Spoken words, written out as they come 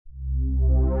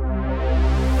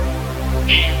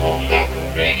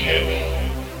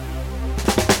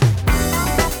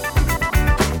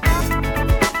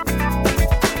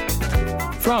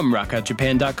From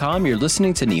rockoutjapan.com, you're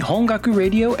listening to Nihongaku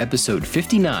Radio, episode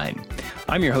 59.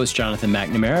 I'm your host, Jonathan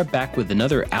McNamara, back with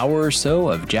another hour or so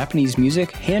of Japanese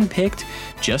music handpicked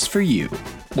just for you.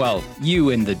 Well, you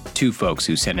and the two folks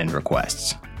who sent in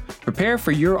requests. Prepare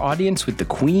for your audience with the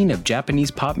queen of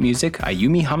Japanese pop music,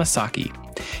 Ayumi Hamasaki.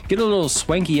 Get a little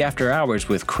swanky after hours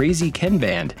with Crazy Ken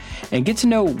Band, and get to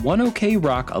know One OK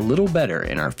Rock a little better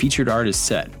in our featured artist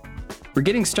set. We're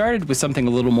getting started with something a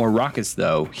little more raucous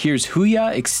though. Here's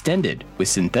Huya Extended with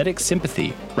Synthetic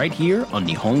Sympathy, right here on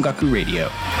Nihongaku Radio.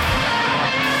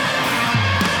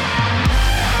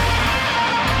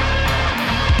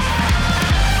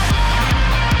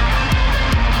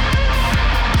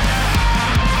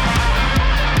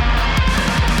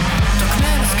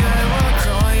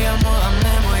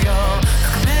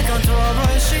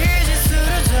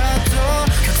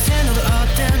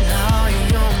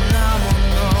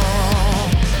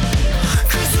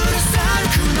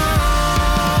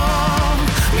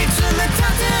 見つめ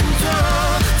た天と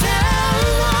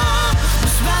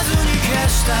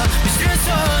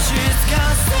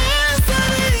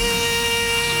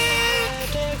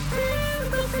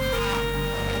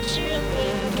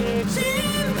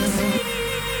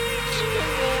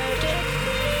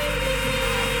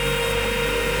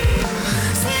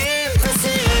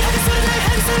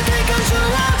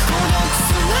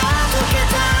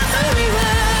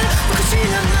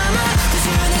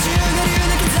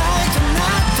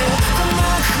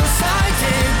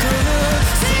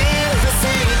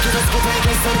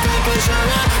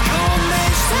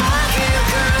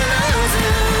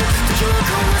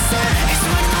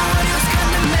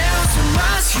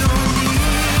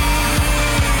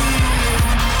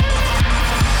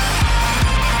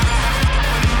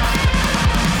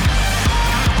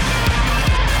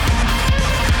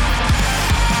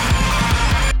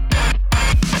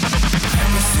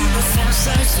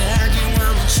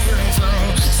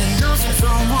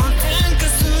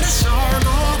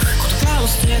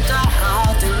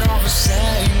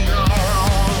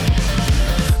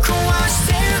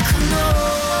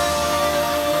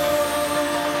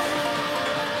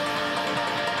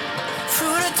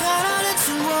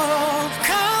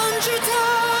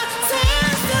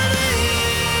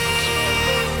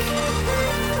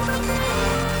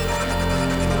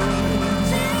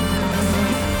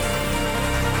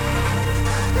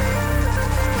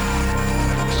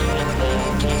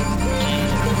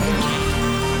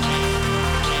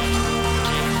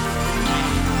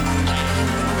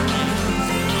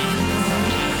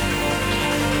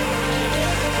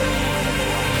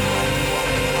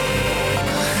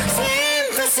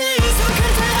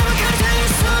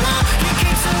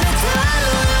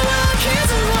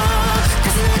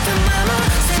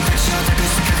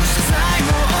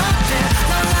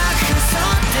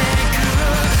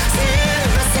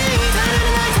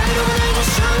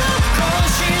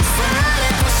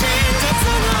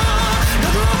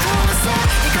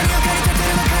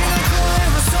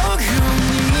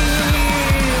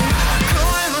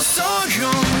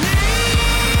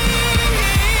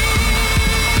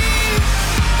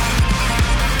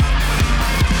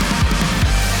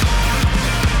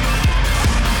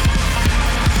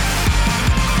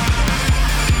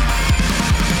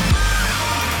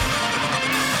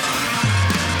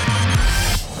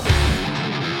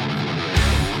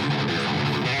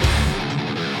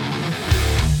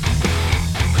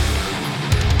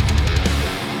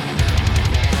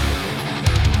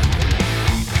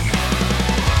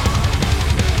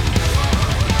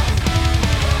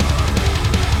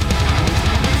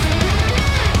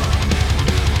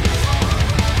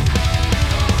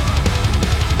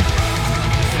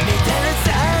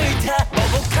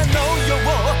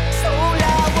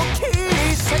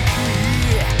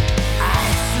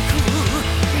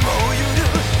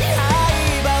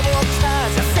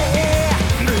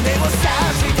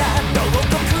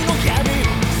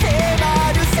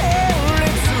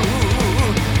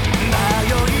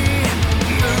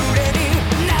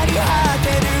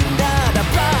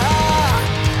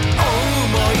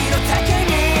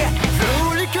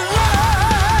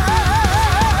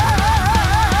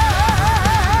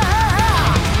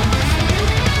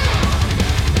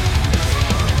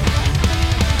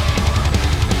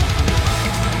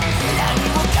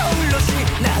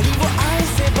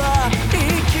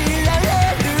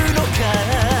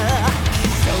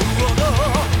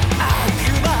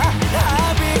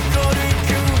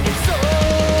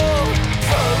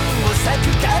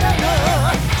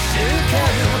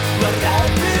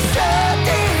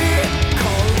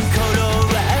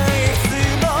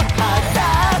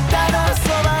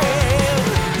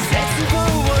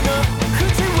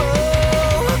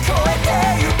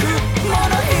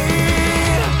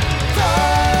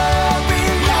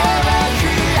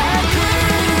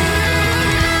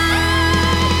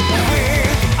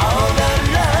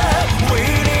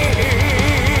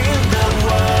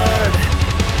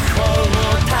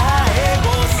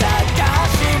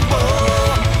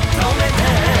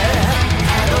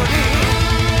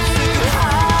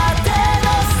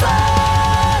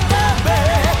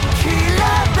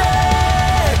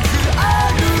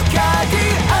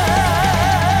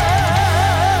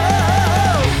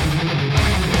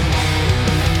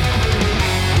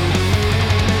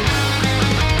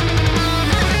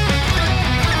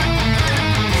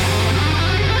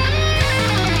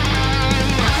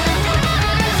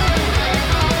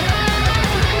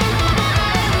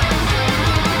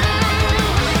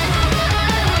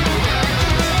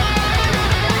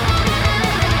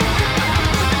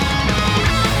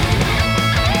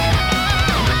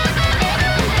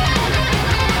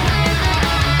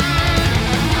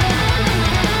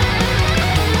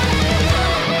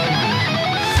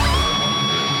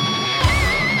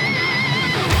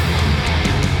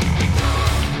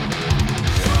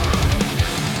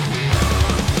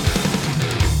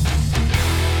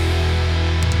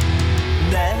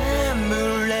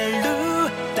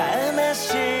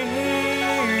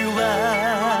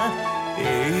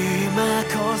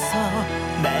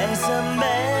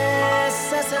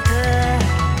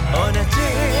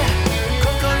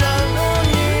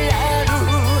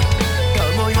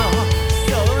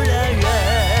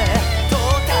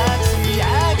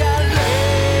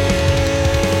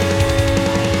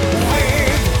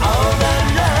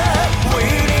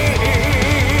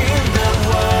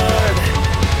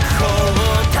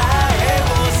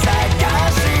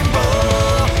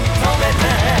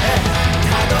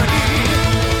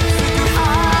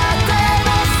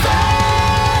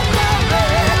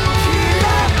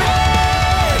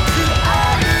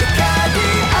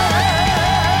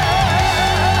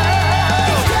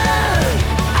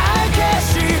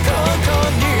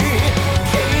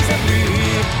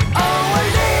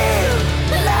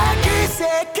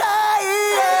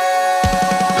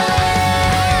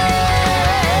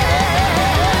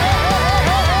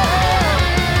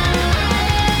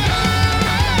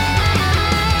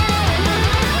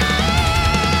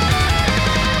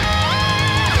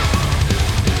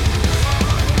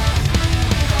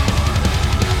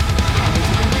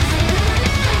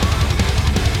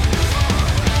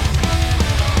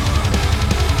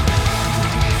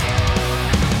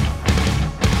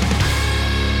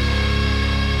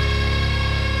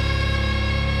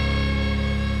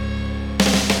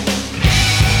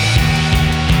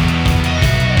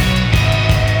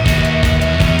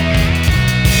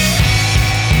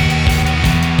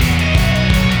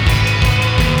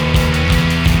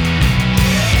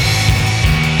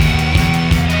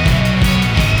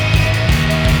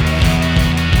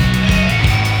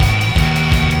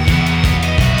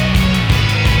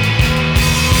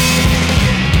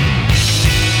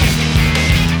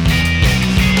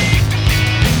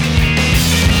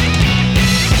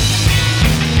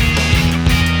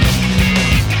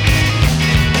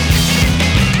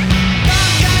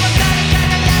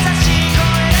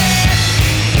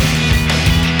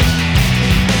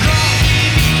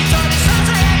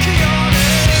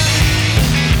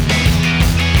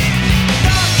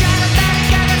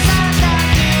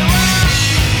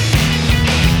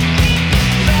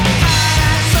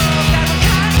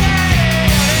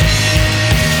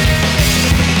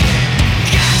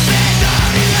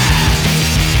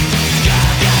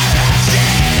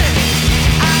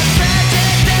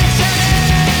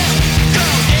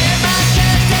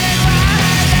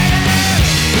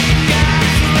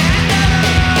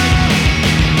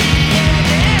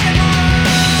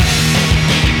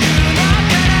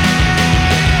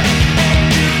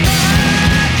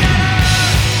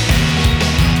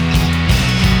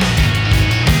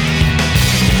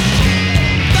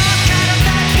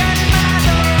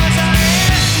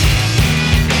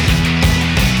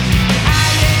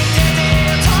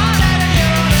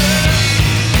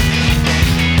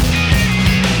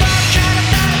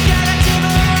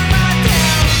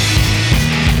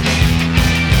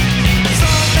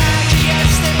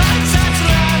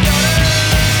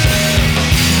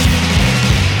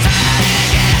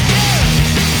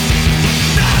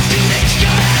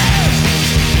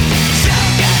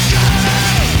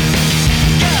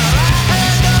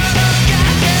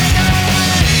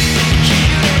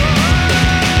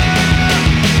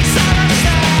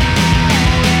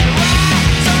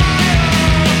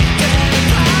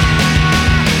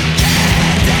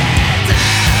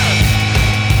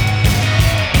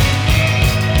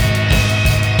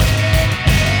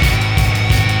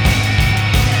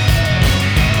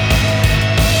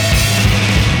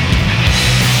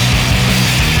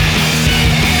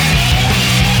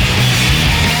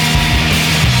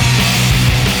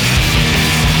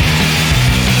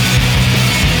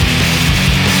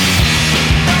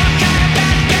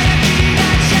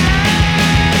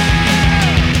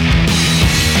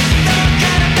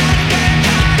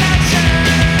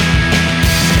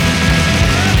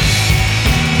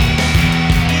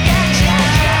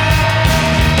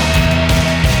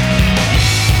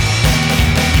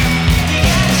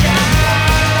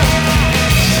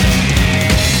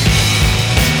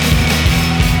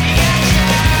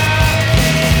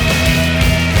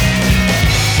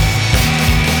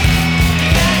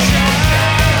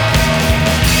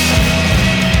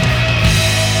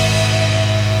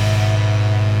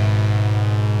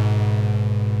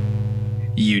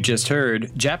You just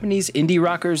heard Japanese indie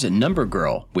rockers Number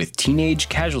Girl with Teenage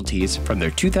Casualties from their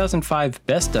 2005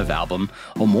 Best Of album,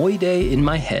 Omoide in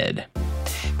My Head.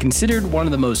 Considered one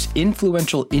of the most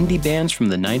influential indie bands from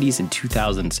the 90s and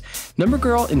 2000s, Number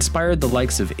Girl inspired the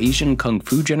likes of Asian Kung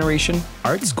Fu Generation,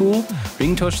 Art School,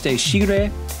 Ringtoshite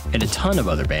Shigure, and a ton of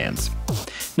other bands.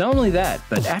 Not only that,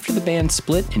 but after the band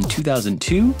split in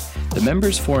 2002, the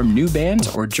members formed new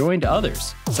bands or joined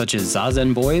others, such as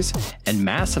Zazen Boys and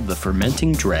Mass of the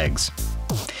Fermenting Dregs.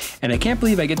 And I can't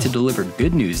believe I get to deliver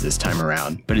good news this time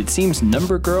around, but it seems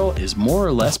Number Girl is more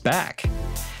or less back.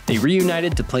 They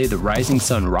reunited to play the Rising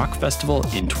Sun Rock Festival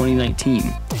in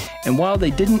 2019, and while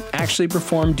they didn't actually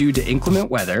perform due to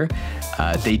inclement weather,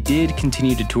 they did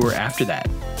continue to tour after that.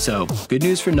 So, good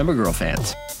news for Number Girl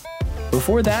fans.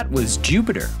 Before that was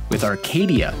Jupiter with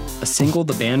Arcadia, a single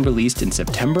the band released in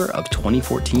September of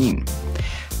 2014.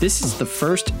 This is the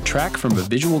first track from a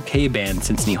Visual Kei band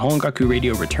since Nihon Gaku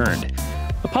Radio returned.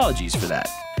 Apologies for that.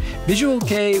 Visual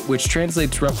Kei, which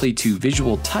translates roughly to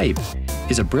visual type,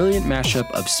 is a brilliant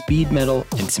mashup of speed metal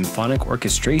and symphonic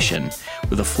orchestration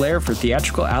with a flair for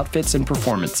theatrical outfits and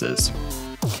performances.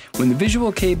 When the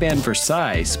Visual Kei band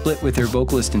Versailles split with their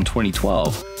vocalist in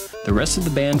 2012, the rest of the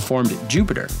band formed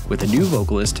Jupiter with a new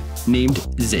vocalist named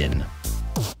Zin.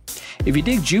 If you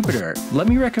dig Jupiter, let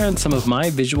me recommend some of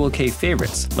my Visual Kei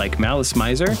favorites like Malice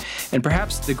Miser and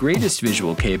perhaps the greatest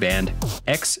Visual Kei band,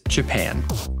 X Japan.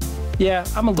 Yeah,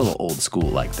 I'm a little old school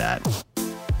like that.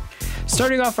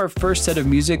 Starting off our first set of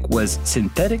music was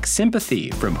Synthetic Sympathy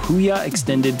from Huya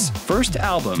Extended's first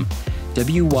album,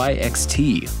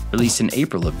 WYXT, released in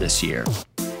April of this year.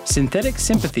 Synthetic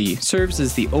Sympathy serves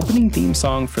as the opening theme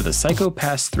song for the Psycho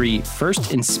Pass 3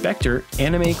 First Inspector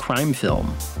anime crime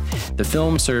film. The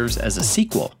film serves as a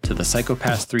sequel to the Psycho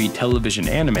Pass 3 television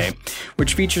anime,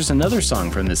 which features another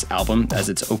song from this album as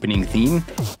its opening theme,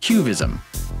 Cubism.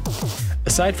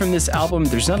 Aside from this album,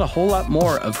 there's not a whole lot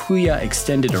more of Huya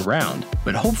Extended around,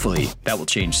 but hopefully that will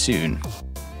change soon.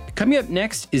 Coming up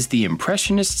next is the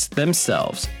Impressionists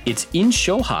themselves. It's In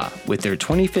Shoha with their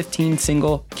 2015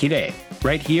 single, Kirei,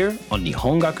 right here on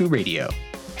Nihon Gaku Radio. 「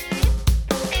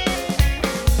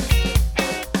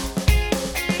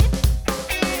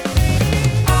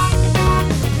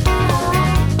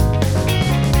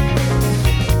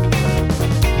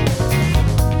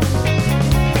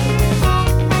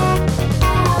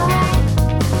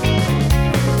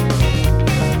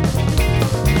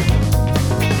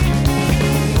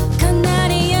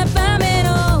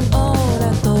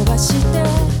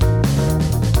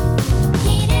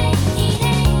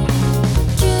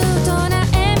キュートな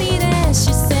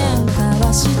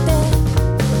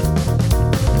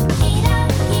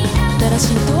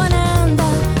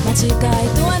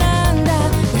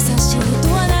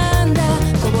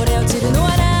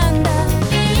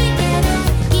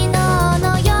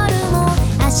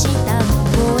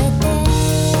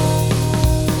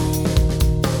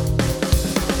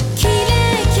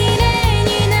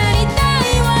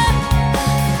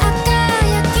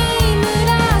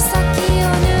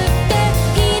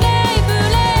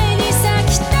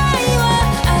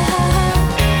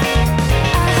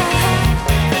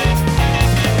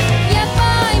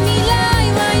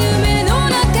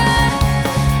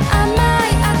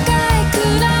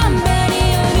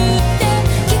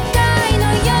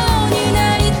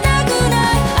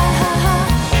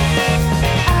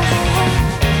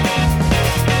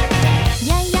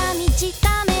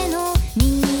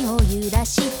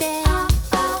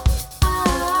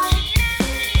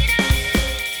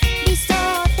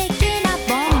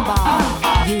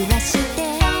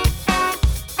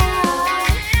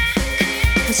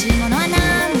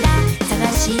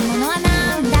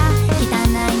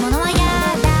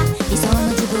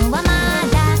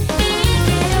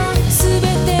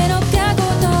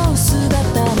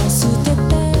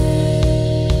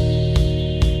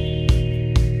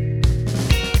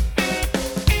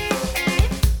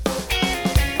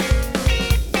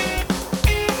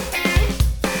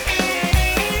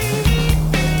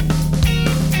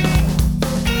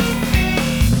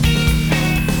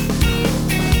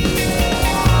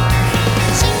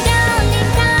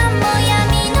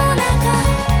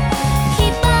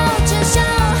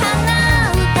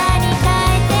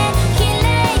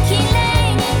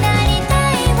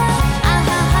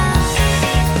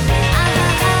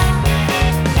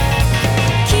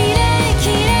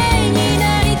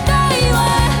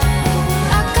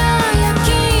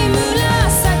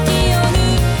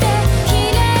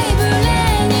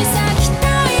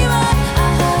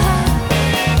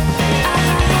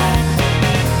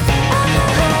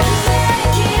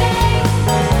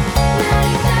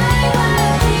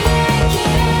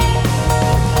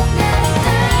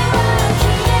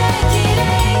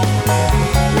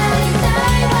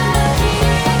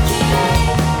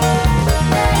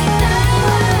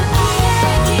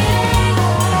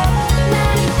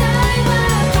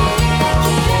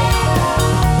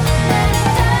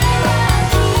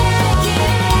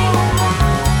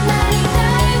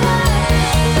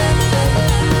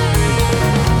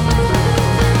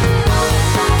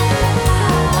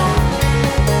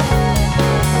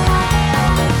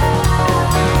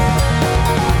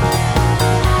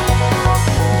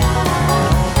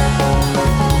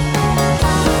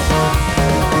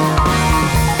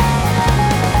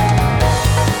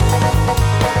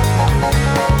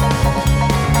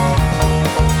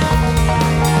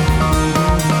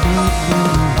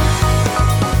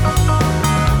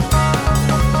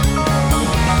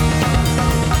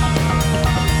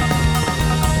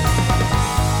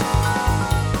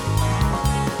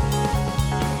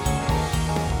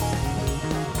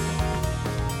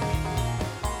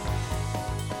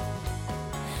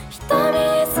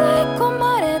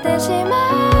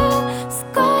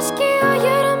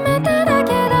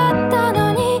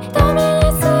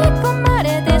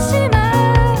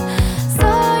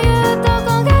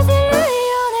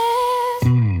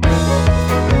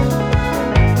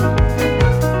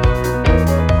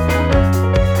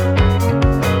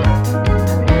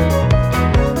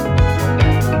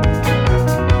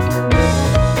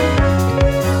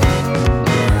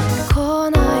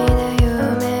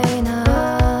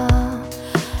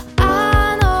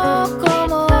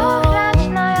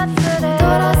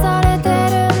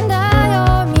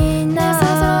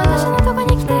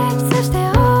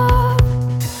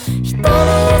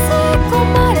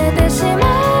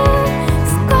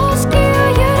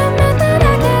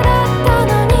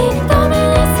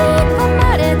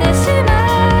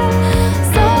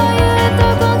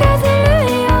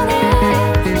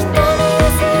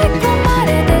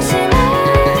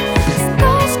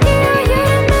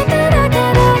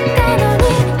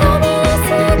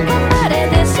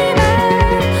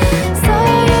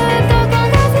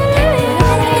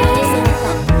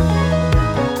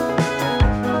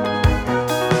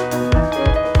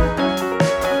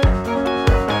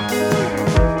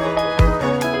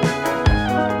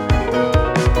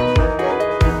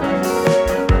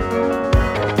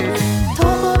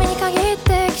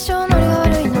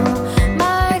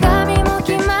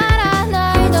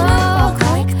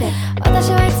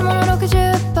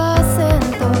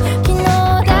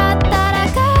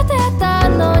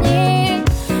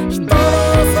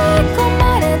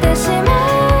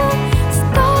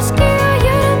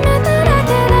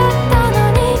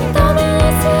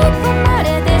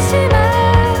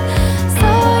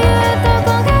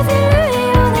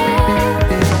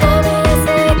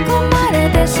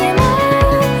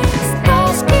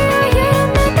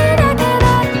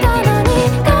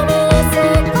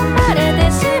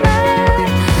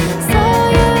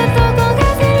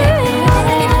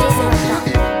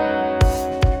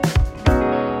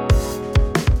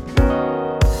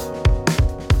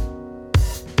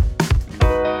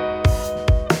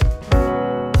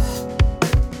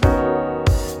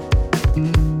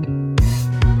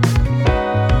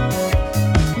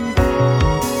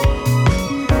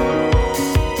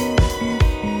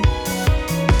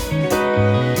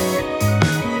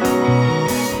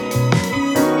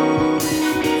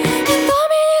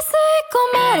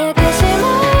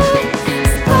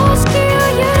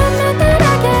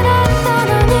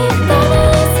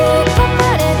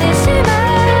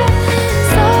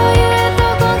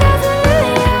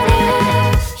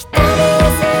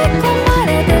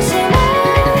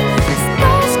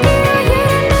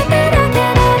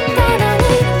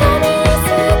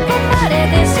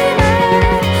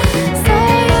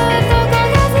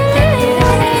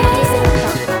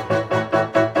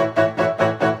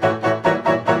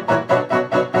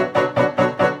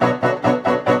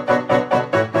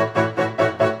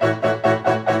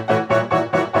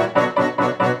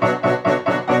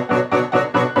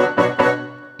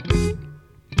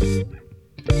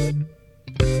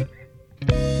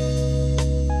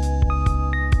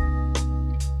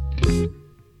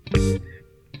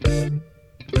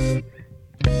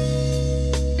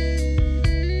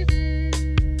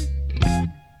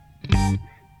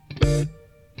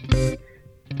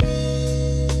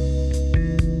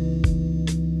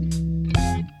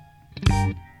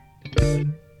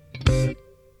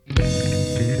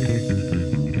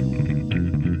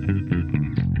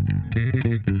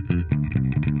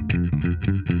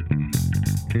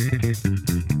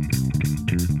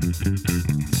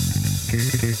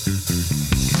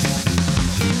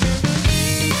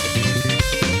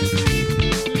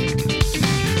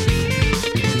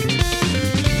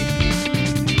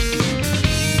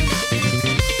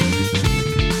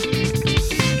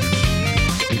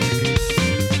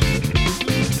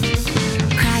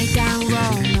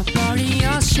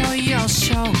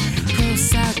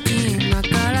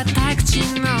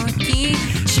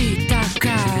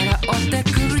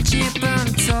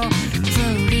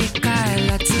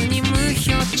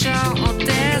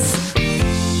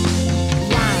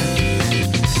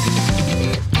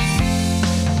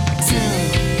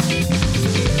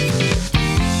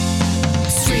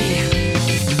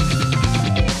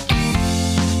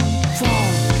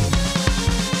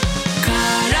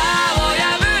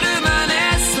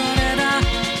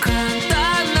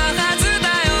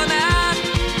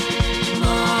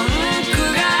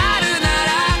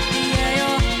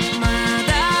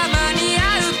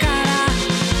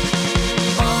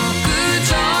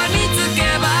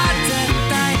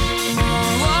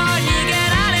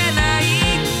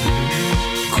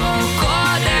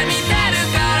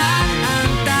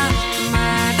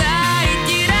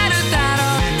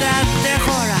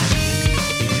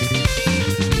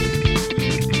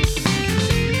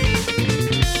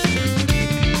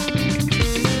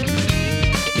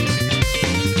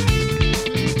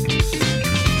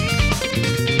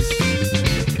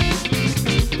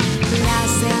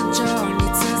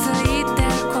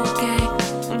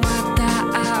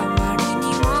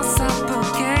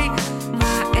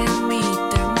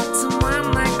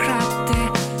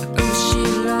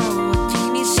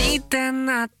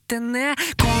てね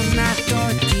こんな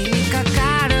時にか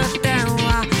かる電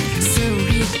話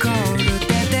3コールで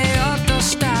出ようと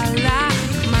したら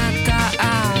またあ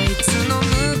いつの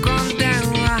無言電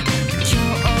話今日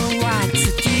は付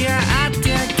き合っ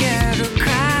てあげるか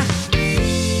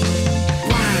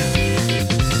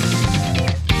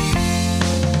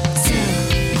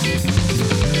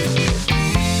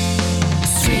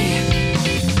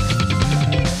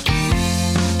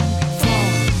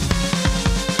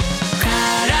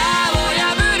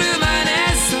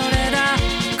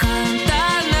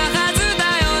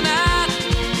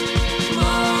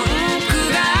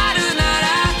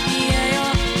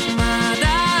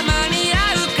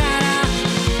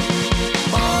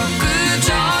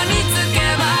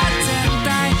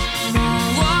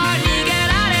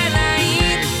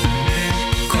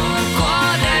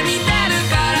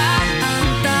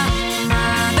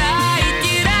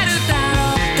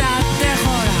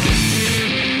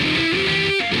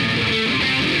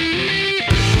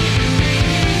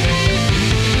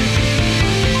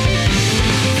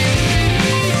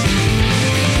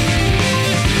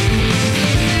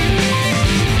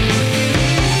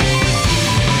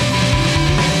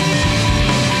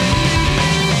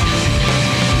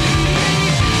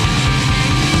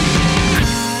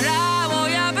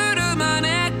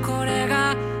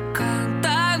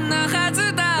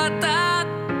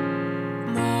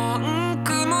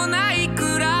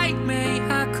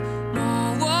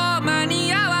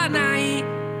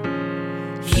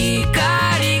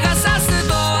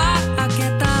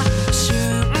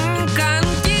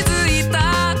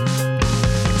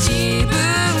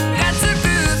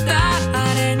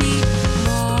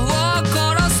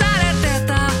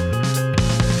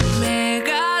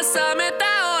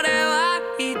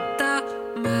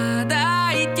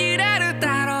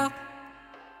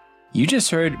You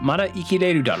just heard Mada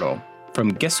Ikireru Daro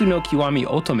from Gesu no Kiwami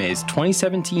Otome's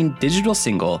 2017 digital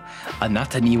single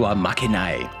Anata ni wa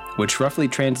Makenai, which roughly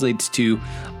translates to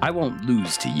I Won't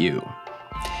Lose to You.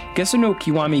 Gesu no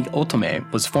Kiwami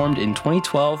Otome was formed in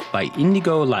 2012 by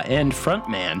Indigo La End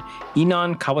frontman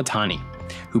Inan Kawatani,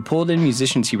 who pulled in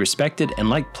musicians he respected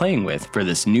and liked playing with for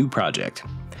this new project.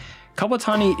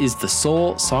 Kawatani is the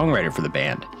sole songwriter for the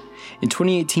band. In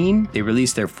 2018, they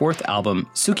released their fourth album,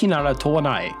 Sukinara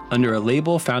Towanai, under a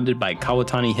label founded by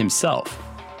Kawatani himself.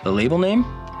 The label name?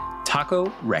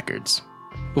 Taco Records.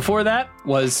 Before that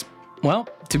was, well,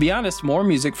 to be honest, more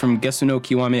music from Gesu no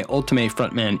Kiwami Otome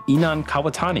frontman Inan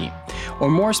Kawatani, or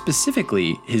more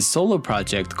specifically, his solo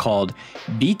project called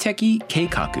Biteki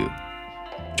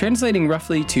Keikaku. Translating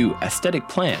roughly to aesthetic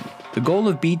plan, the goal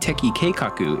of Biteki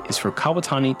Keikaku is for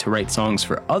Kawatani to write songs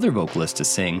for other vocalists to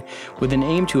sing with an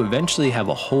aim to eventually have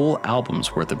a whole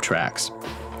album's worth of tracks.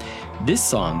 This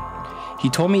song,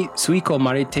 Hitomi Suiko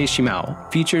Marete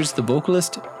Shimao, features the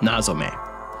vocalist Nazome.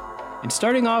 And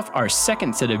starting off, our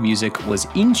second set of music was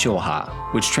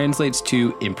Inshoha, which translates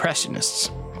to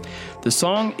Impressionists. The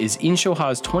song is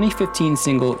Inshoha's 2015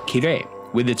 single Kirei,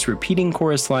 with its repeating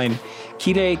chorus line,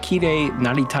 Kirei Kirei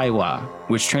Naritai wa,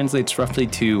 which translates roughly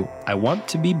to, I want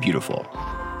to be beautiful.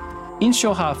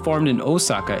 Inshoha formed in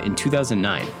Osaka in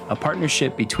 2009, a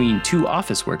partnership between two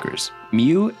office workers,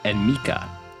 Miu and Mika.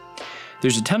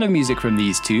 There's a ton of music from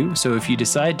these two, so if you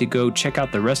decide to go check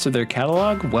out the rest of their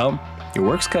catalog, well, your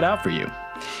work's cut out for you.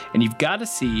 And you've got to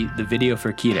see the video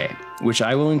for Kirei, which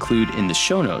I will include in the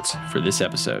show notes for this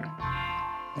episode.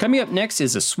 Coming up next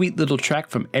is a sweet little track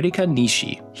from Erika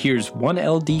Nishi. Here's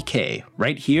 1LDK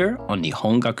right here on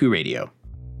Nihongaku Radio.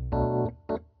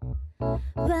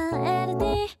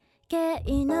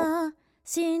 1LDK の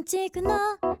新築の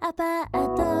アパ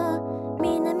ート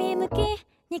南向き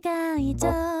2階以上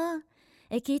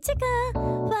駅近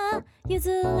は譲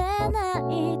れない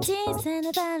小さ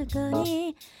なバルコ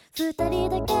ニー2人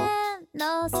だけ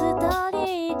のストー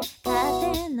リーカ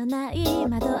ーテンのない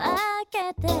窓開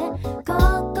けてこ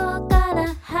こか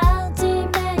ら始めよ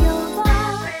う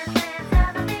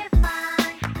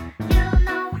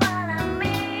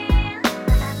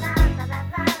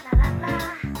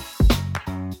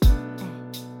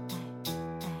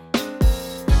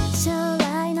将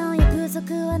来の約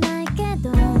束はないけど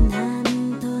な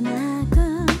んとな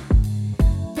く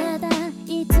ただ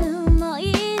いつも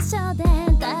一緒で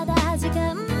ただ時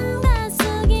間が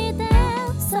過ぎて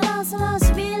そろそろ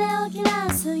しびれを切ら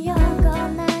すよこ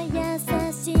んな優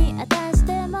しい私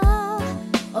でも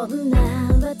女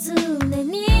は常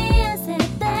に痩せて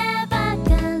ばか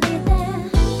りで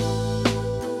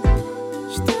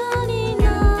一人の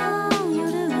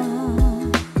夜を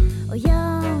泳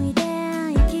いで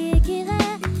息切れ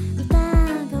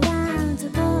疑わず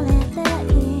これで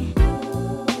いい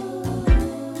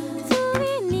不意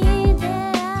に出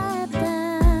会った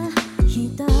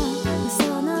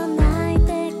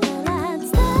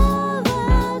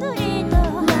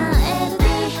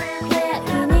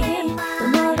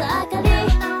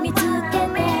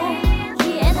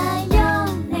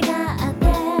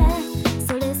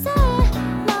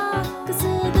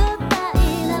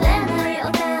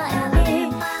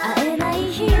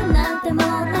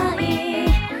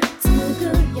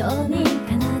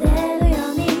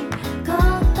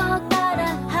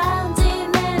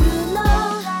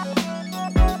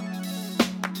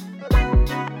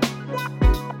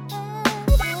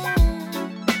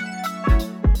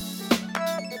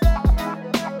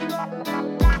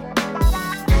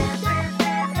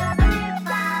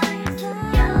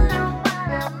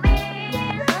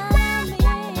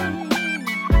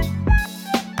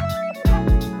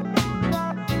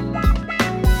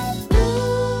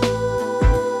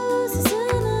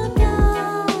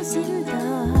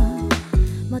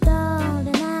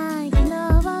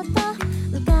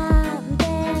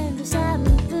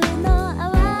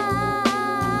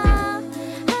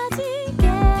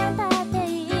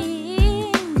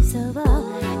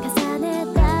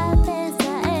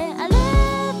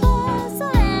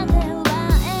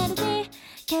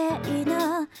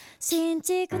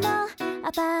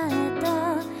アパート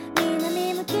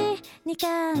南向き2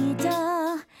階上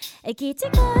駅近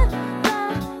は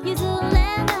譲れ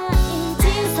ない小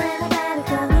さなバル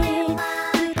コニー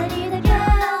2人だけ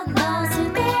のス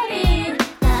トーリー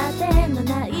カーテンの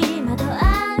ない窓開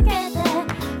けて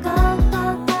ここ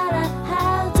から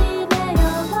始めよ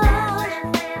う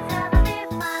This is gonna be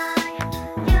fine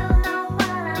You know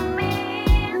what I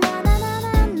mean ななな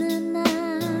ななな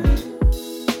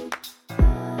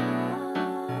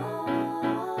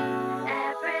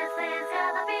Everything's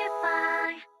gonna be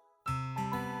fine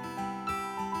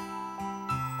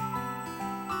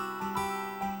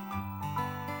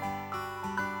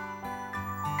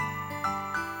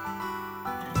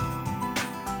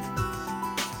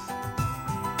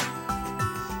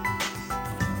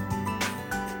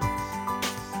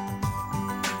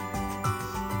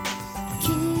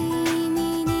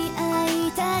君に会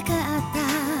いたかった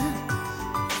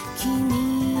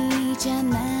君じゃ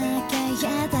なきゃ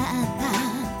嫌だった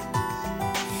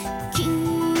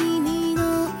君の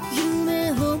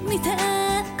夢を見て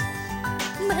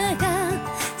目が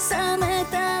覚め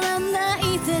たら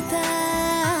泣いてた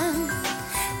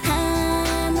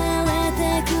離れて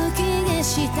く気が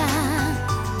した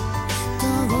遠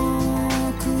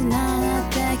くなっ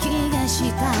た気がし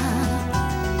た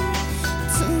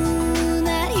繋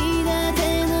いだ手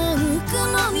のぬく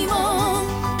もりも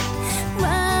忘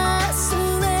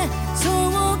れそ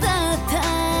うだった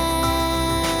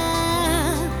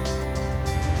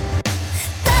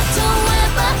例え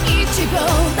ば1秒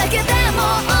だけでも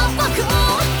僕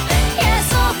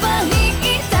そばに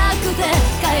いたくて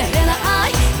帰れない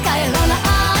帰らない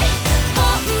ほ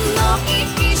んの一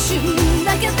瞬だ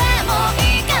けでも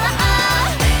いいから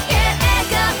笑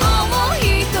顔を一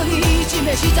人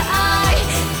示したい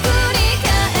繰り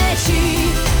返し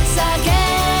叫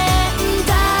んだ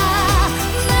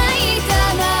泣いた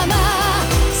まま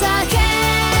叫ん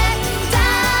だ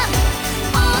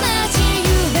同じ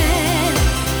夢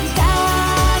だ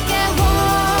けを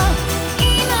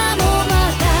今もま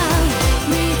た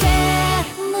見て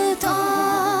ると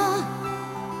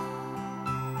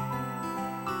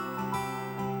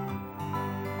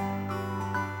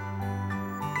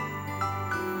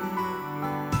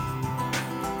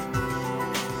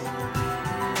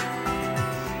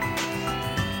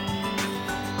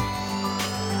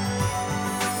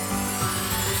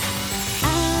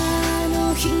あ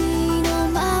の日の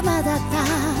ままだった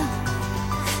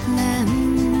何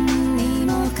に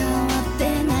も変わっ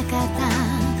てなかった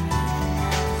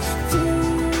不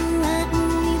安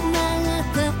になっ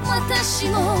た私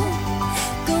も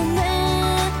ごめん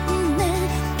ね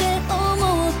って思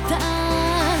った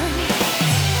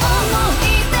思い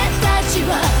出たちは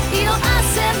色あ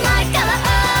せないから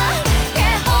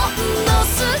ほんの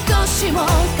少しも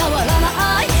変わらな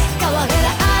い変われな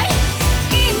い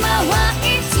今はい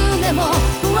つでも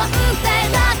不安定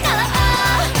だから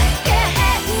喧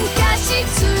嘩し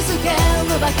続ける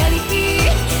ばかり繰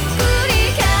り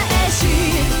返し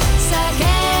叫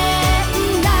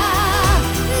んだ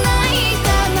泣いた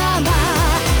まま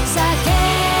叫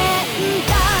んだ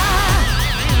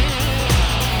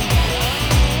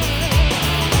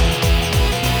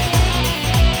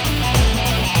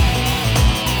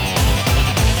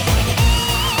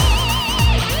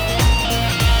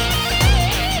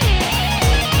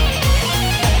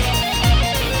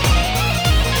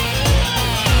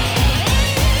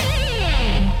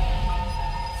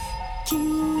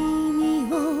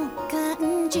君を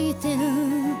感じてる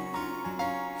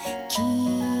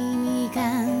君が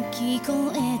聞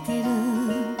こえてる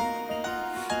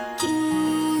君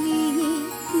に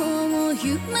もう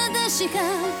夢でしか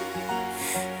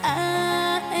会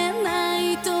えな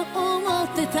いと思っ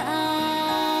てた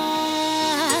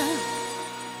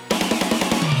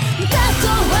例え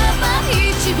ば1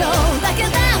秒だけで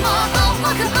も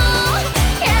僕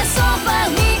そば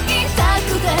にいたく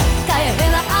て帰れ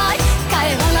ない帰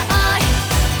らない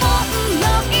ほんの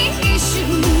一瞬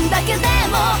だけで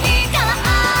もいいから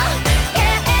笑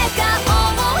顔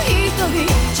を一人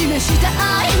示したい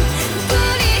繰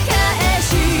り返し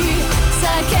叫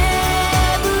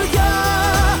ぶよ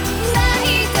泣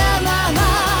いたまま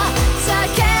叫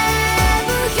ぶ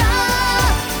よ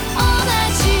同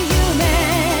じ夢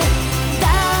だ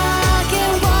け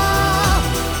を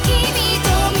君と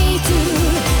見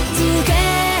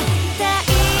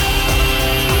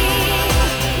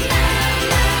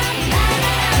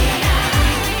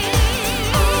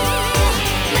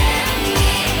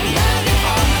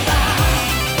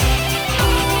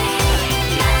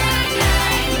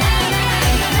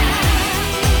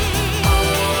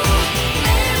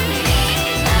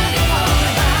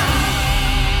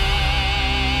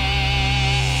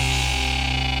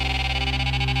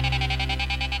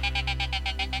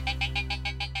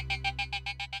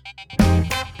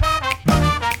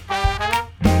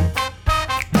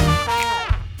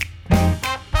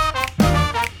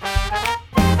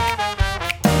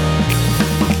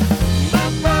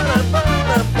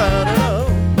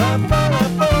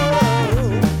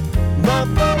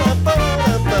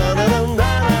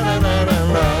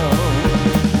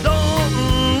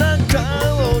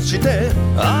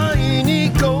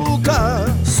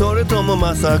も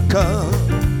まさか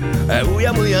う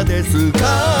やむやです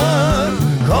か。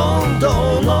本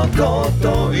当のこ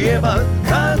と言えば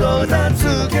角立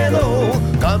つけど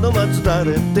門松垂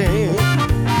れて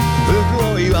福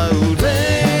を祝うぜ。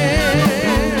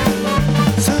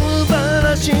素晴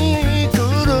らしい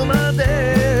車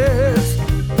です。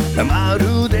ま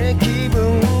るで気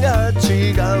分が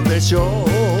違うでしょ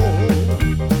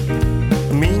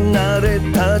う。見慣れ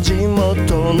た地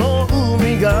元の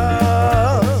海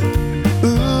が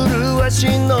麗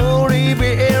しのリビ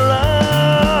エラ。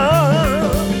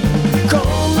こ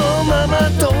のまま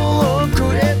遠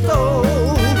くへと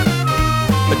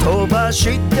飛ば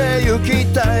して行き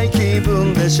たい気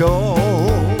分でしょう。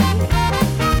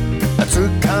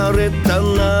疲れた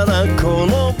ならこ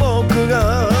の僕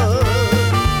が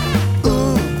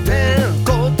運転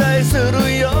交代す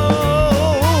るよ。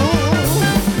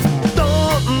ど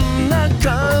んな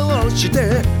顔し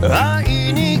て会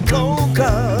いに行こう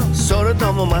か。それ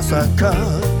ともまさか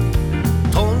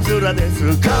とんずらで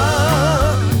すか。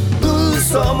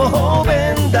嘘も方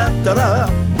便だったら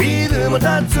ビルも立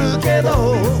つけ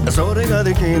どそれが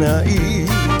できない不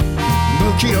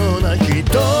器用な人。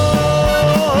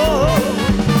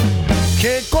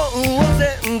結婚を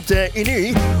前提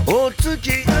にお付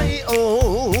き合い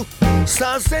を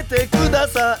させてくだ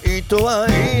さいとは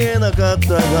言えなかっ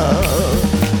たが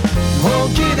本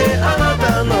気であな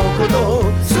たのこと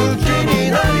好き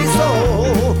になりそ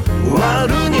う。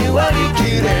割るに割り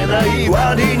切れない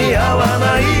割に合わ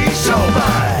ない商売。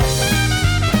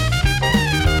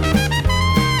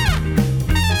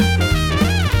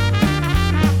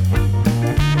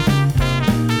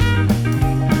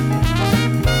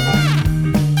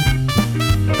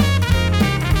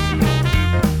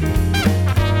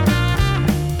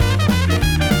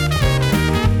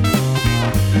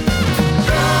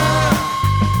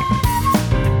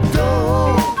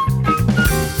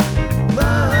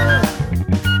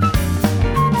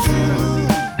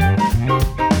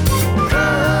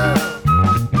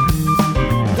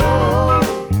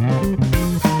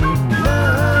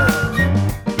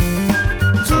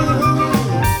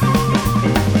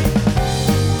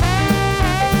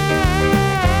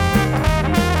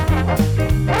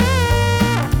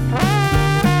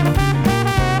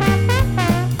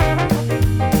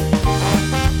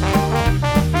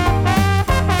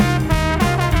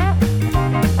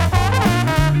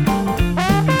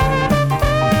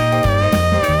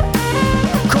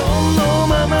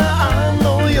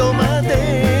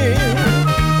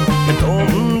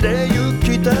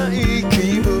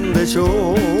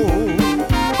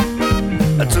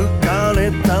疲れ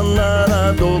たな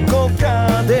らどこ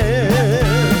かで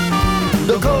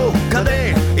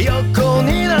横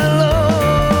になろ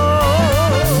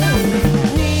う。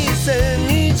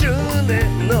2020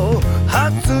年の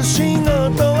初仕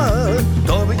事は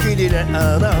とびきりレ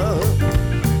アな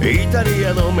イタリ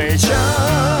アのメジャ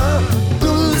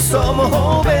ー。嘘も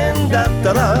方便だっ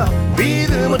たらビ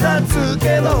ールも立つ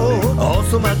けどお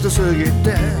粗末すぎ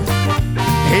てへ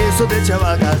そ出ちゃ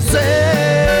わかせ。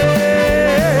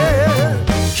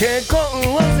結婚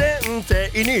を前提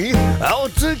にお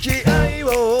付き合い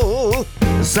を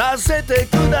させて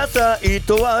ください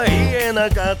とは言えな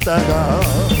かったが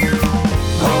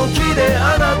本気で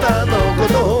あなたのこ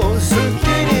と好き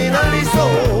になりそ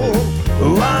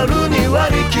う。割るに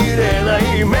割り切れな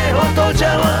い目を閉じ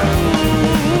ゃわん。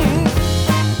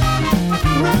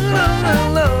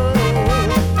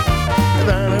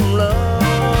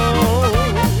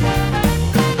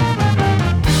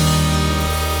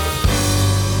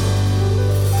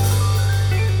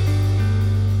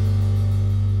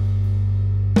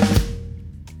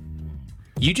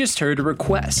You just heard a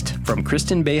request from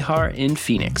Kristen Behar in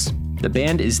Phoenix. The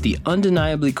band is the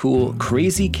undeniably cool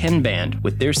Crazy Ken Band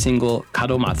with their single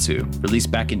Kadomatsu, released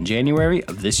back in January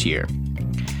of this year.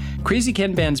 Crazy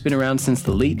Ken Band's been around since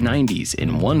the late 90s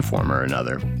in one form or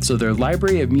another, so their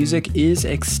library of music is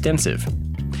extensive.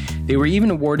 They were even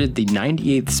awarded the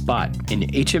 98th spot in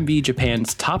HMV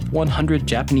Japan's Top 100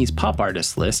 Japanese Pop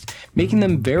Artists list, making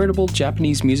them veritable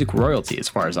Japanese music royalty as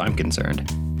far as I'm concerned.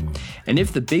 And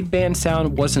if the big band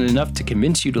sound wasn't enough to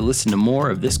convince you to listen to more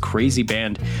of this crazy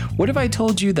band, what if I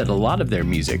told you that a lot of their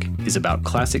music is about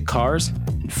classic cars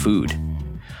and food?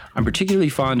 I'm particularly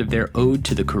fond of their ode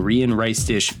to the Korean rice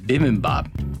dish bibimbap,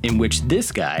 in which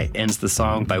this guy ends the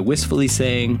song by wistfully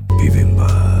saying,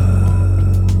 Bibimbap.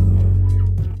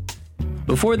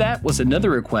 Before that was another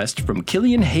request from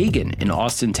Killian Hagen in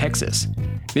Austin, Texas.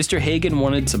 Mr. Hagen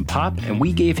wanted some pop, and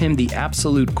we gave him the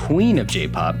absolute queen of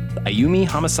J-pop, Ayumi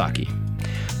Hamasaki.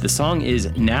 The song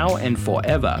is Now and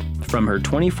Forever from her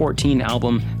 2014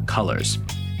 album, Colors.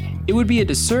 It would be a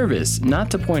disservice not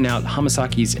to point out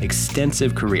Hamasaki's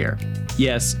extensive career.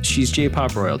 Yes, she's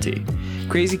J-pop royalty.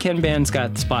 Crazy Ken Band's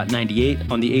got spot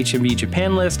 98 on the HMV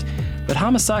Japan list, but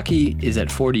Hamasaki is at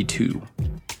 42.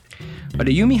 But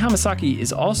Ayumi Hamasaki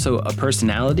is also a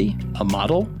personality, a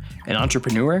model, an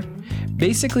entrepreneur,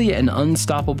 basically an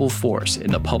unstoppable force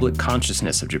in the public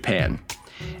consciousness of Japan.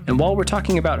 And while we're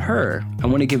talking about her, I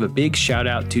want to give a big shout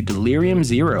out to Delirium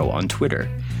Zero on Twitter,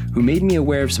 who made me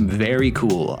aware of some very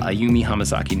cool Ayumi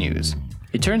Hamasaki news.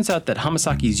 It turns out that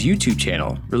Hamasaki's YouTube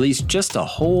channel released just a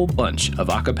whole bunch of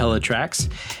a cappella tracks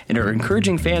and are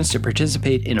encouraging fans to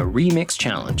participate in a remix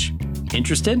challenge.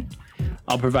 Interested?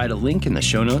 I'll provide a link in the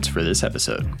show notes for this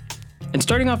episode. And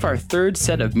starting off our third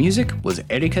set of music was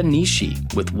Erika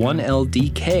Nishi with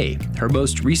 1LDK, her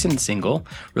most recent single,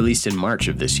 released in March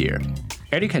of this year.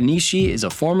 Erika Nishi is a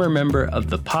former member of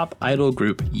the pop idol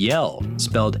group Yell,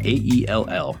 spelled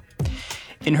A-E-L-L.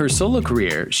 In her solo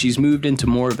career, she's moved into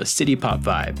more of a city pop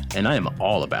vibe, and I am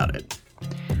all about it.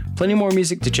 Plenty more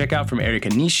music to check out from Erika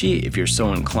Nishi if you're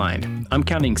so inclined. I'm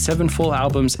counting 7 full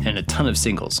albums and a ton of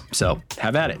singles, so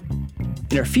have at it.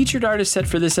 And our featured artist set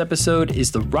for this episode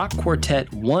is the rock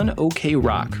quartet One OK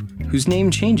Rock, whose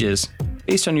name changes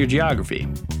based on your geography.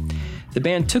 The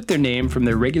band took their name from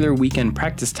their regular weekend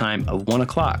practice time of 1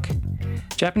 o'clock.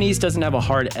 Japanese doesn't have a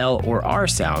hard L or R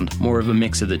sound, more of a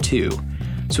mix of the two.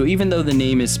 So even though the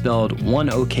name is spelled One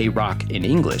OK Rock in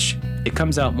English, it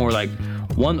comes out more like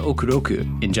One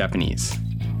Okuroku in Japanese.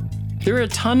 There are a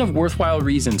ton of worthwhile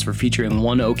reasons for featuring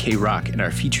One OK Rock in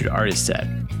our featured artist set.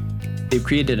 They've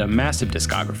created a massive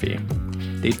discography.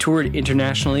 They've toured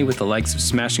internationally with the likes of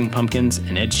Smashing Pumpkins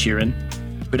and Ed Sheeran,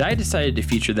 but I decided to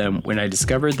feature them when I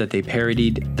discovered that they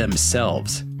parodied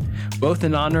themselves, both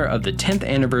in honor of the 10th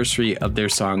anniversary of their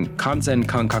song Kanzen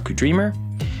Kankaku Dreamer,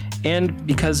 and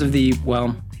because of the,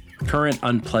 current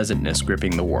unpleasantness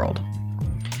gripping the world.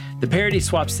 The parody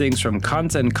swaps things from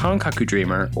Kanzen Kankaku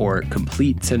Dreamer, or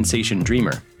Complete Sensation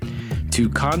Dreamer, to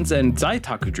Kanzen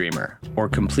Zaitaku Dreamer, or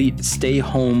Complete Stay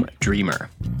Home Dreamer.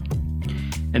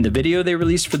 And the video they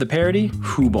released for the parody?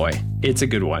 Hoo boy, it's a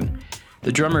good one.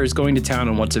 The drummer is going to town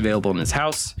on what's available in his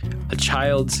house, a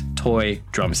child's toy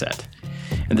drum set.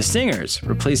 And the singers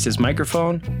replaced his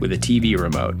microphone with a TV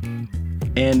remote,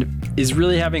 and is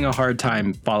really having a hard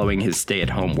time following his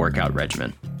stay-at-home workout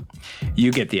regimen.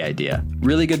 You get the idea.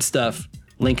 Really good stuff.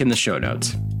 Link in the show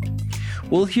notes.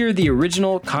 We'll hear the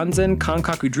original Kanzen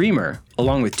Kankaku Dreamer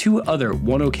along with 2 other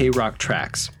One OK Rock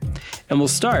tracks. And we'll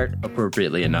start,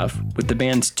 appropriately enough, with the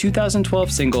band's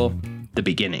 2012 single, The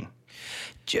Beginning.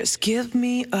 Just give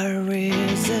me a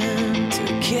reason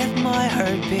to keep my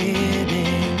heart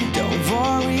beating. Don't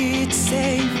worry, it's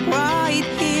safe right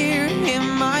here in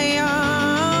my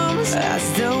arms.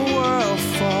 As the world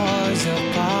falls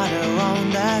apart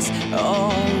around us,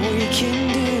 all we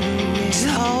can do is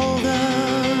hold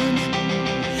on.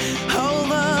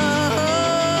 Hold on.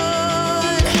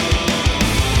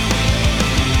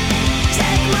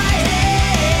 Take my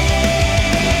hand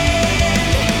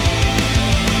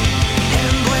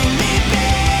and bring me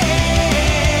back,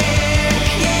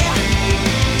 yeah.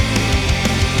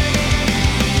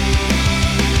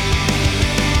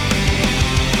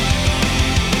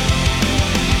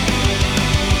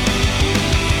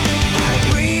 I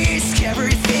risk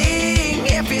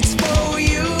everything.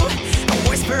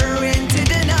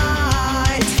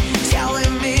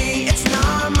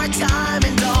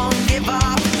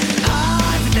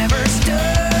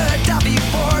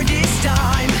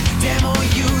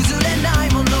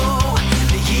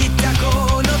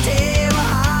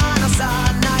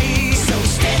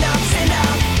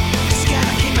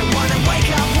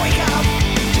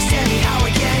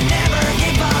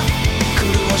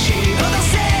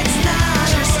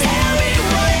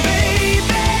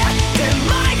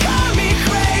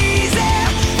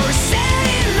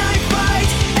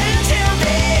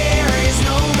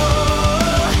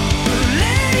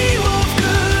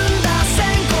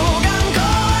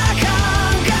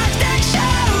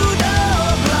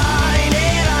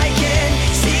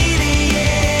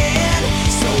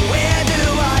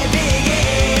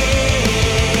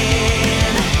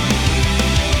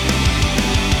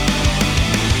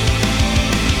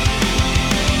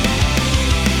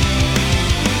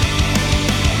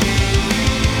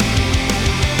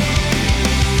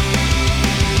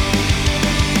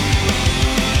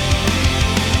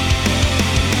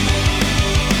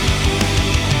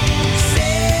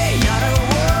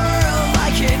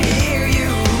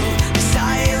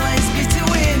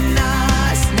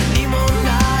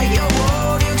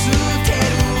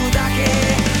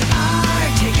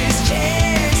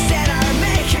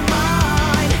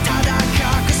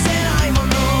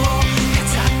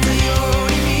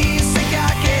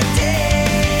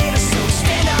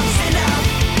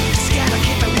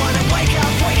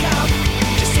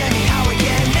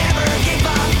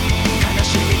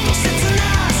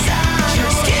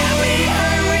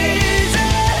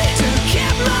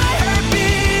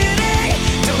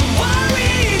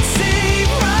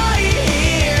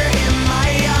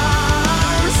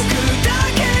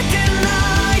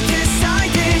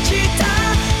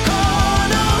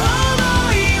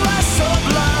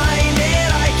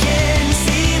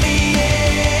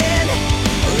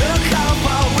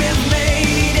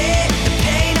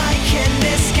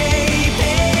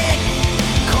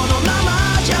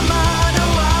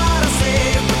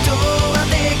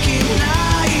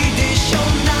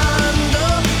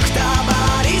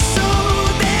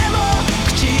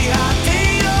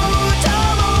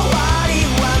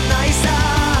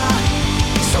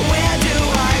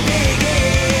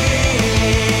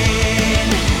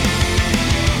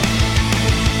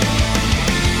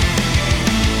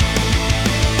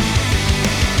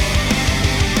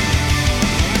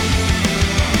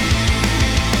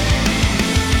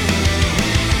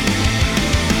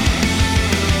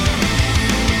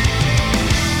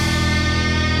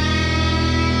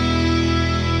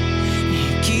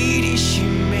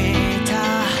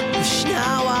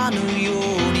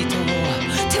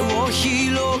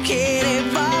 けれ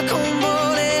ばこ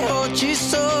ぼれ落ち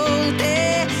そう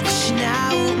で失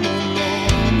うもの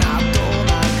など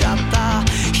なかった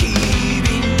日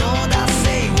々の惰性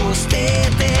を捨て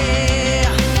て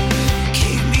君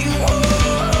を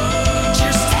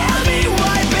Just tell me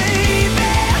why baby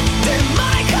They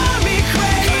might call me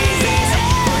crazy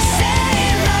For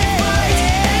saying like fight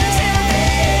Until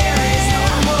there is no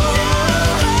more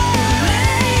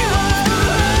Lay off the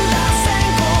last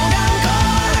and cold and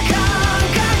cold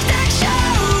感覚的シャ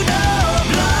ドウ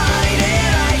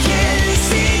Blinded I can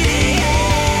see the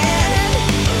end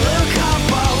Look how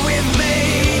far we've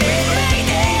made it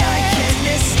I can't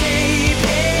escape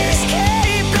it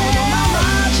このまま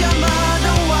じゃまだ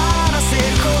終わらせる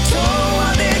ことは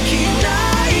できな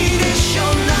いでしょ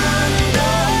何度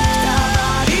たま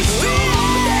りすぎ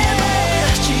ても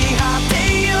朽ち果て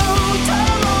ようと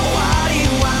も終わり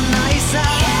はないさ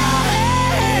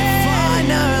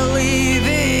Finally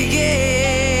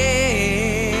begins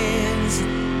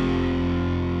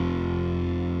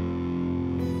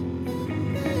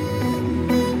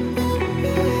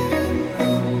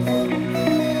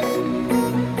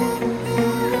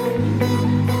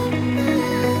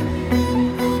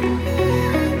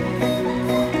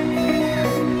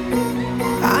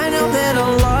I know they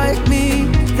don't like me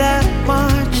that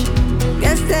much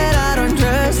Guess that I don't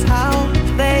dress how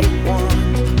they want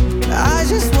I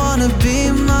just wanna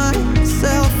be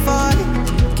myself I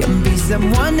can be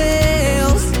someone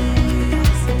else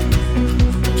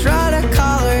Try to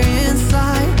color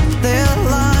inside their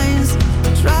lines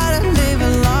Try to live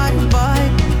a life by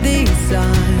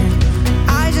design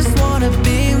I just wanna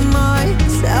be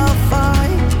myself I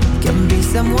can be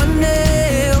someone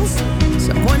else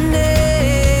Someone else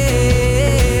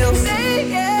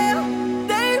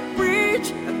They preach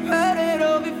I've heard it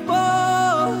all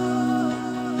before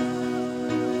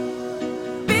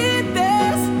Be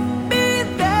this, be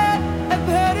that I've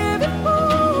heard it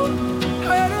before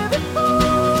Heard it before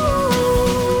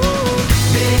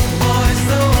Big boys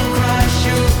don't cry,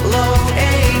 shoot low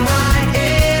Aim high,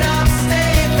 head up,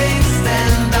 stay big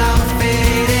Stand out,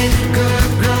 fit in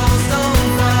Good girls don't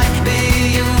fight Be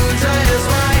you, dress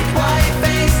right White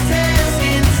face, tan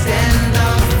skin Stand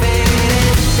out, fit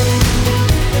in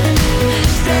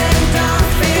Stand out,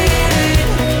 fit in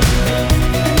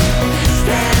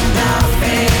Stand out,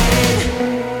 fit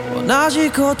in 同じ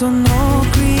ことの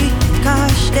繰り返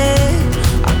して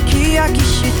飽き飽き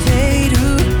している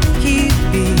日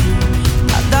々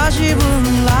ただ自分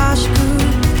らしく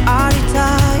ありた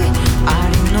いあ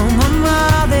りのま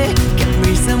まで Can be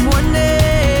someone else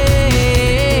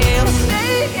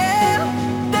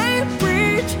They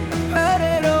preach I've heard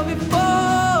it all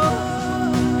before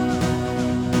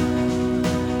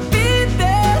Be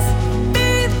this, be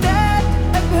that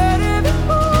I've heard it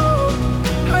before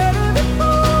Heard it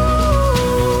before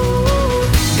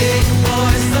Big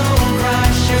boys don't cry,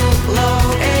 shoot low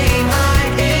Aim high,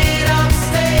 head up,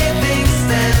 stay big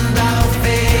Stand out,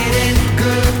 fit in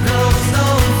Good girls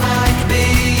don't fight Be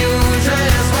you,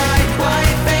 dress right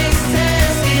White face, tan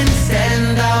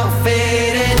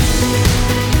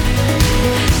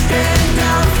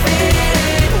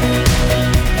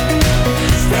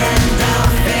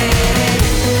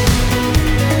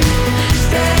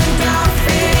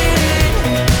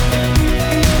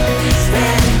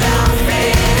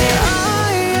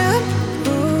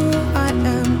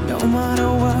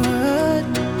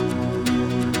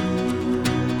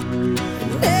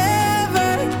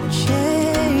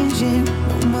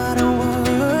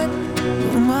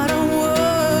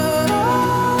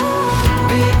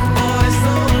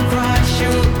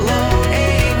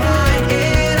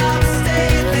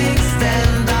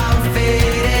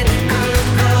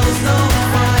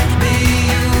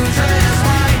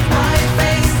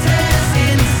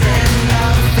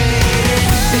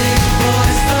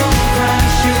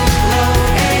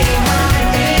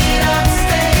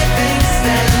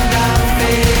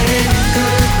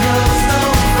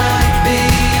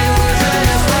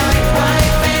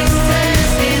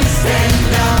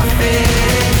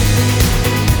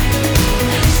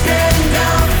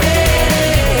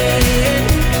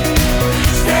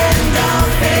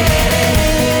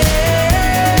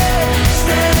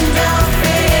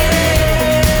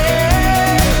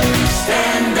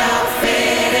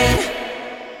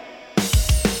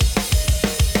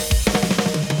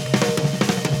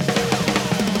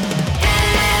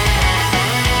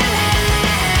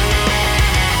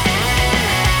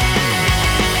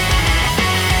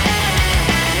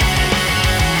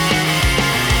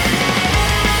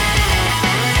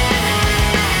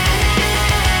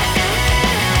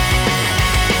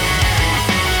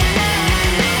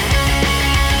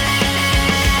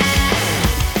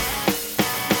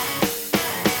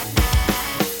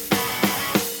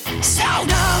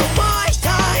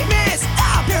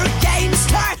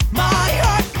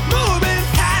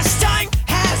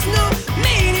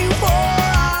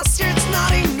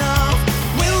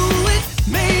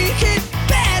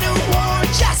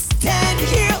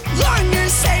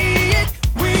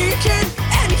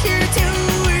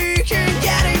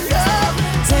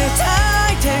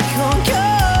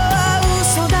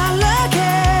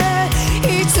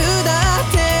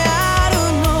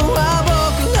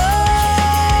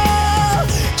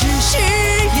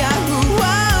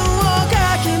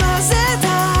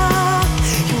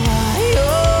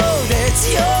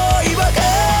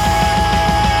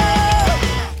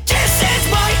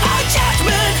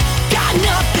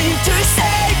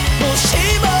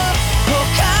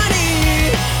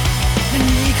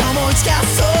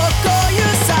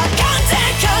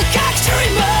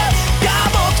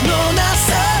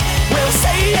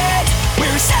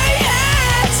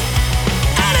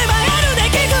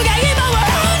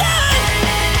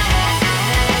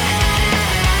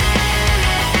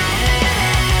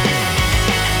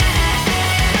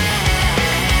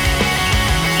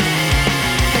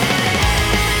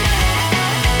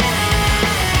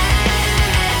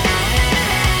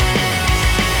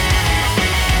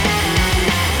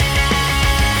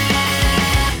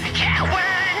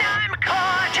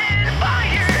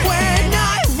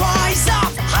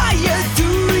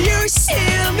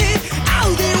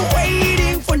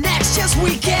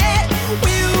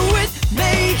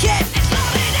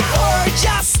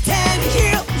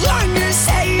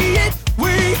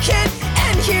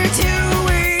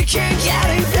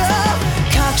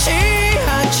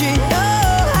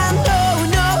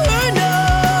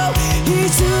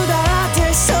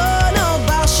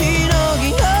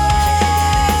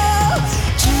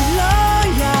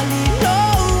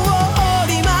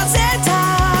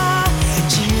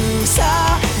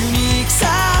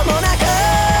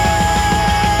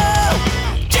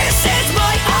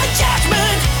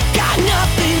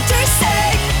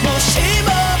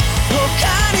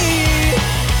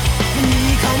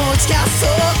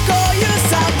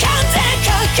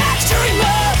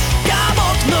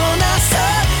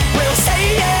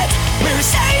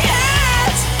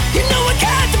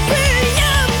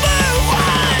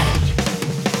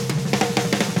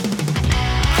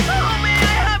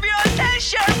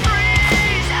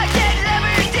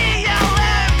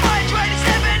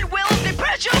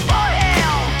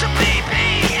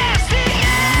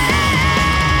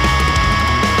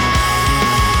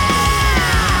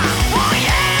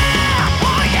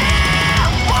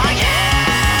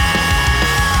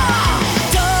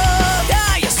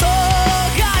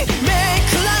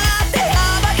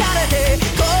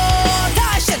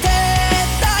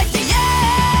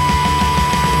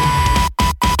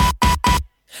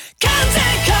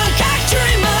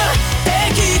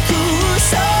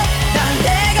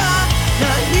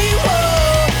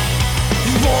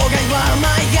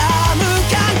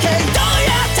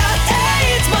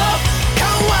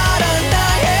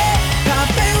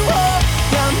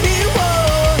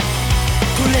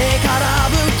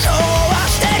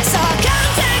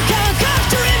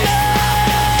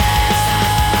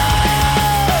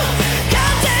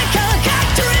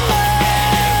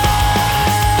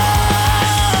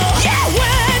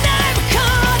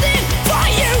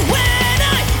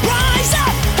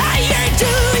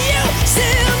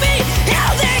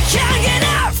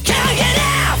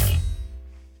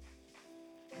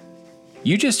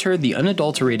You just heard the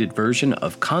unadulterated version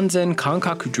of Kanzen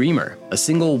Kankaku Dreamer, a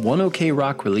single One OK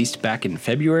Rock released back in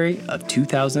February of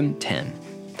 2010.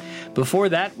 Before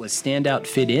that was Standout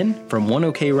Fit In from One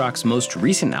OK Rock's most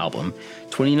recent album,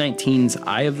 2019's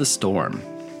Eye of the Storm.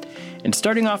 And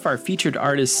starting off our featured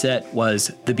artist set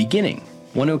was The Beginning,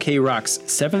 One OK Rock's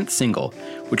 7th single,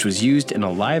 which was used in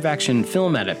a live-action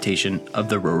film adaptation of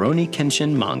the Rurouni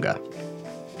Kenshin manga.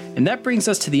 And that brings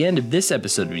us to the end of this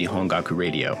episode of Nihongaku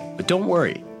Radio. But don't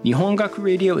worry, Nihongaku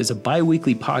Radio is a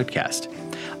bi-weekly podcast.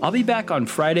 I'll be back on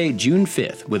Friday, June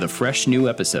 5th with a fresh new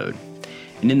episode.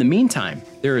 And in the meantime,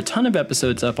 there are a ton of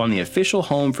episodes up on the official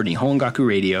home for Nihongaku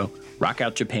Radio,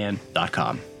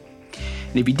 rockoutjapan.com.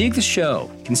 And if you dig the show,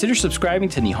 consider subscribing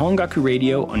to Nihongaku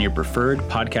Radio on your preferred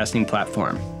podcasting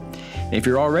platform. And if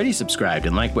you're already subscribed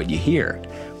and like what you hear,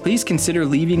 please consider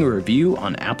leaving a review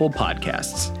on Apple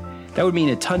Podcasts. That would mean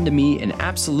a ton to me and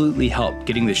absolutely help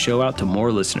getting the show out to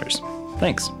more listeners.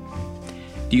 Thanks.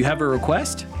 Do you have a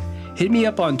request? Hit me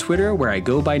up on Twitter where I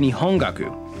go by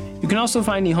Nihongaku. You can also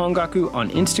find Nihongaku on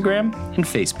Instagram and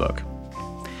Facebook.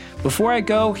 Before I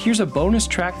go, here's a bonus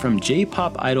track from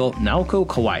J-pop idol Naoko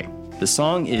Kawai. The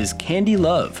song is Candy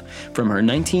Love from her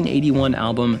 1981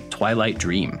 album Twilight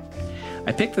Dream.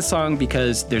 I picked the song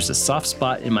because there's a soft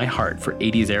spot in my heart for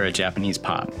 80s era Japanese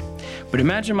pop. But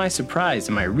imagine my surprise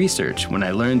in my research when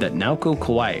I learned that Naoko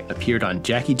Kawai appeared on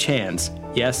Jackie Chan's,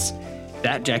 yes,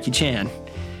 that Jackie Chan,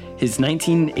 his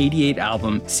 1988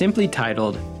 album simply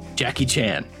titled Jackie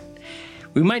Chan.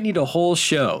 We might need a whole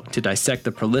show to dissect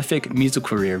the prolific musical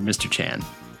career of Mr. Chan.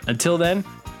 Until then,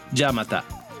 jamata.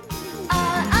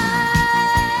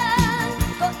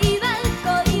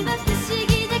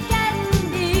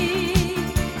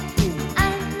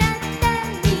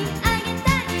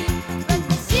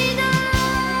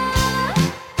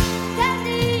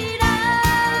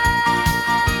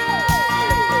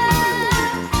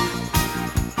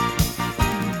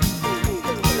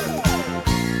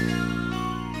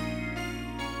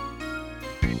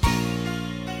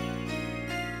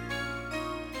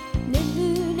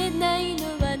 眠れないの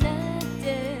はな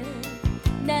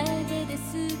ぜで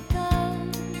すか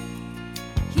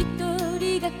一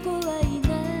人が怖い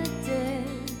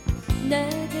な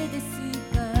ぜです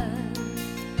か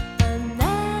あな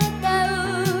た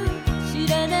を知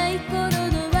らない頃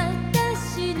の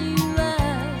私には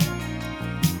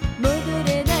戻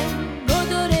れない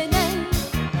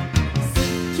好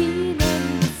きな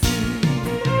んです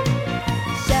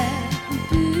シャン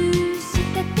プーし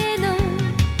たての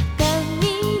髪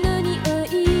の匂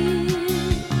い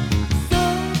そっ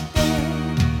と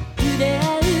触れ合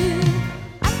う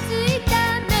熱いた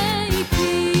め息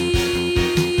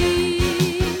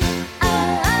あ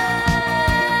あ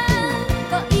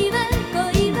恋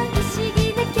は不思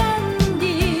議なキャンディ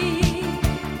ー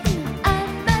甘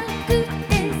く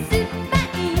て酸っぱい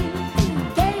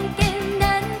経験な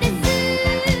んです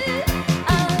あ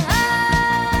あ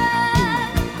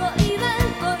恋は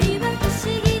不思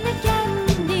議なキャ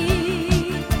ンディ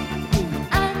ー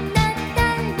あなた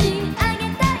にあげ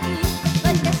たい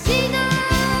私の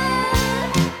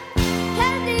キャ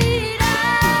ンディーラ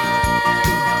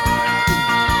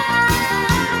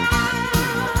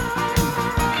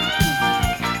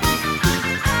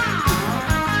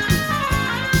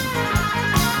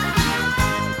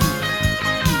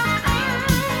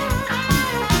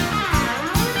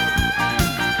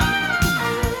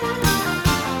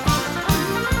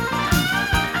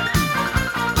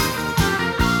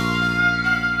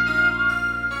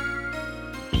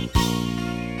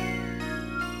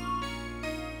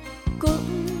こ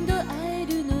ん